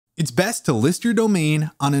It's best to list your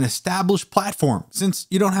domain on an established platform since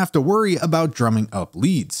you don't have to worry about drumming up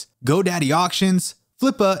leads. GoDaddy auctions,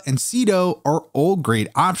 Flippa, and Cedo are all great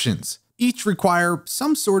options. Each require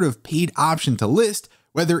some sort of paid option to list,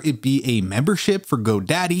 whether it be a membership for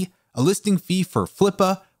GoDaddy, a listing fee for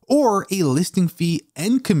Flippa, or a listing fee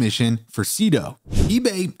and commission for Cedo.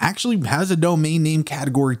 eBay actually has a domain name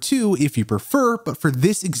category too if you prefer, but for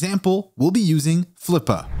this example, we'll be using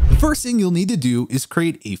Flippa. The first thing you'll need to do is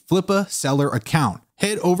create a Flippa seller account.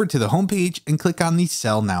 Head over to the homepage and click on the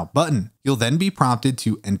Sell Now button. You'll then be prompted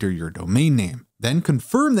to enter your domain name. Then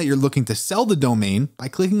confirm that you're looking to sell the domain by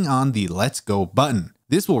clicking on the Let's Go button.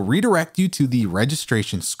 This will redirect you to the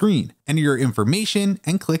registration screen. Enter your information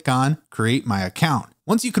and click on Create My Account.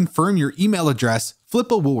 Once you confirm your email address,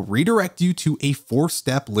 Flippa will redirect you to a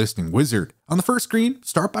 4-step listing wizard. On the first screen,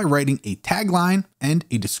 start by writing a tagline and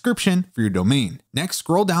a description for your domain. Next,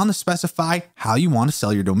 scroll down to specify how you want to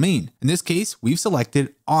sell your domain. In this case, we've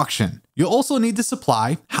selected auction. You'll also need to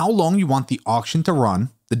supply how long you want the auction to run.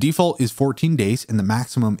 The default is 14 days and the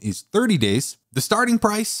maximum is 30 days. The starting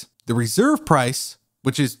price, the reserve price,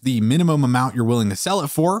 which is the minimum amount you're willing to sell it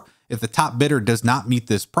for. If the top bidder does not meet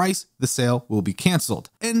this price, the sale will be canceled,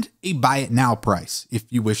 and a buy it now price if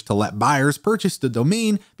you wish to let buyers purchase the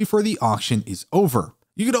domain before the auction is over.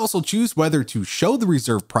 You could also choose whether to show the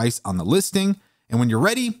reserve price on the listing, and when you're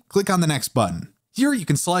ready, click on the next button. Here you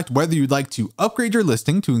can select whether you'd like to upgrade your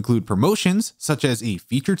listing to include promotions, such as a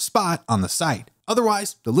featured spot on the site.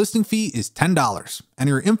 Otherwise, the listing fee is $10. Enter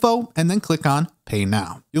your info and then click on Pay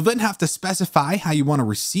Now. You'll then have to specify how you want to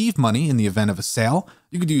receive money in the event of a sale.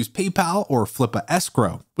 You could use PayPal or Flippa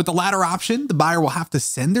Escrow. With the latter option, the buyer will have to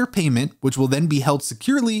send their payment, which will then be held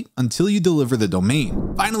securely until you deliver the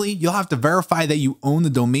domain. Finally, you'll have to verify that you own the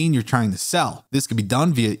domain you're trying to sell. This can be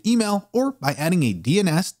done via email or by adding a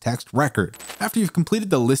DNS text record. After you've completed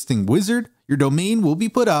the listing wizard, your domain will be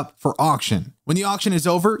put up for auction. When the auction is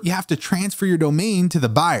over, you have to transfer your domain to the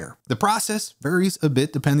buyer. The process varies a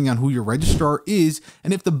bit depending on who your registrar is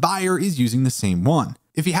and if the buyer is using the same one.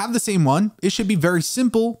 If you have the same one, it should be very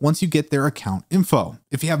simple once you get their account info.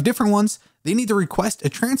 If you have different ones, they need to request a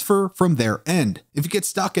transfer from their end. If you get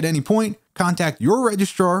stuck at any point, contact your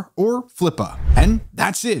registrar or Flippa. And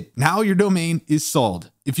that's it. Now your domain is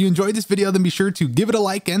sold. If you enjoyed this video, then be sure to give it a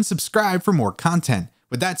like and subscribe for more content.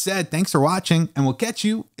 With that said, thanks for watching, and we'll catch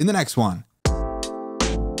you in the next one.